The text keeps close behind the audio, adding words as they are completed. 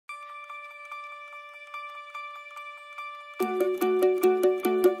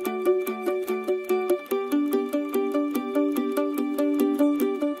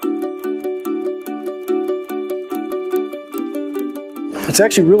It's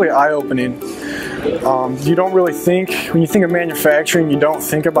actually really eye-opening. You don't really think, when you think of manufacturing, you don't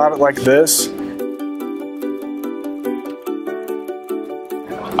think about it like this.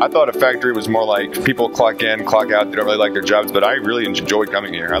 I thought a factory was more like people clock in, clock out, they don't really like their jobs, but I really enjoy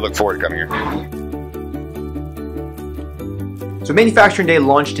coming here. I look forward to coming here. So Manufacturing Day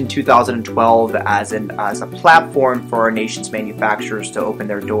launched in 2012 as a platform for our nation's manufacturers to open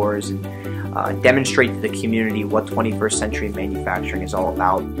their doors and demonstrate to the community what 21st century manufacturing is all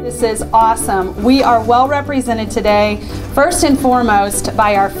about. This is awesome. We are well represented today, first and foremost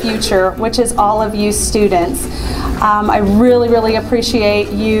by our future, which is all of you students. I really appreciate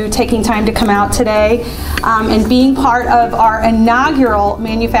you taking time to come out today and being part of our inaugural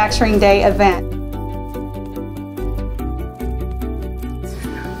Manufacturing Day event.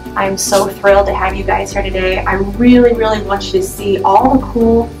 I'm so thrilled to have you guys here today. I really want you to see all the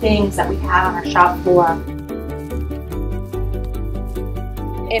cool things that we have on our shop floor.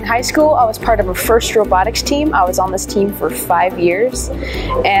 In high school, I was part of a first robotics team. I was on this team for 5 years.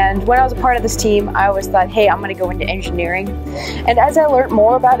 And when I was a part of this team, I always thought, hey, I'm going to go into engineering. And as I learned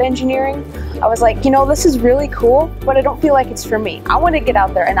more about engineering, I was like, you know, this is really cool, but I don't feel like it's for me. I want to get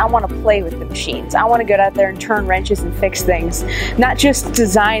out there and I want to play with the machines. I want to get out there and turn wrenches and fix things, not just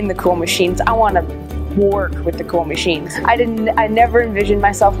design the cool machines. I want to work with the cool machines. I never envisioned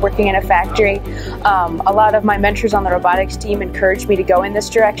myself working in a factory. A lot of my mentors on the robotics team encouraged me to go in this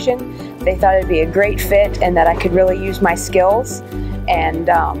direction. They thought it'd be a great fit and that I could really use my skills. And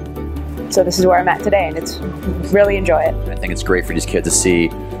so this is where I'm at today, and it's really enjoy it. I think it's great for these kids to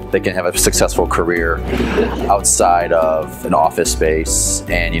see they can have a successful career outside of an office space,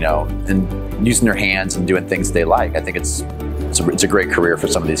 and and using their hands and doing things they like. I think it's a great career for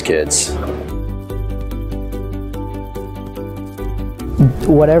some of these kids.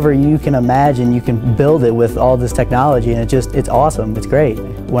 Whatever you can imagine, you can build it with all this technology, and it's awesome. It's great.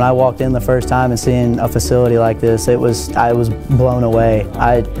 When I walked in the first time and seeing a facility like this, I was blown away.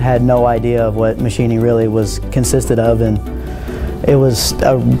 I had no idea of what machining really consisted of, and it was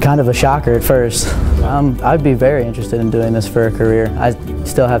kind of a shocker at first. I'd be very interested in doing this for a career. I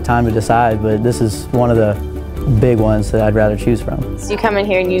still have time to decide, but this is one of the big ones that I'd rather choose from. So you come in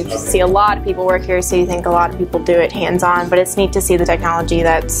here and you see a lot of people work here, so you think a lot of people do it hands-on, but it's neat to see the technology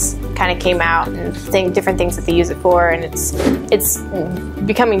that's kind of came out and different things that they use it for, and it's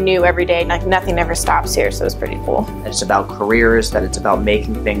becoming new every day. Like, nothing ever stops here, so it's pretty cool. It's about careers, that it's about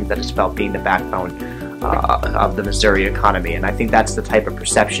making things, that it's about being the backbone of the Missouri economy, and I think that's the type of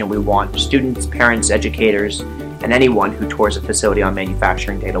perception we want students, parents, educators, and anyone who tours a facility on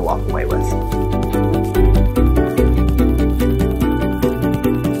Manufacturing Day to walk away with.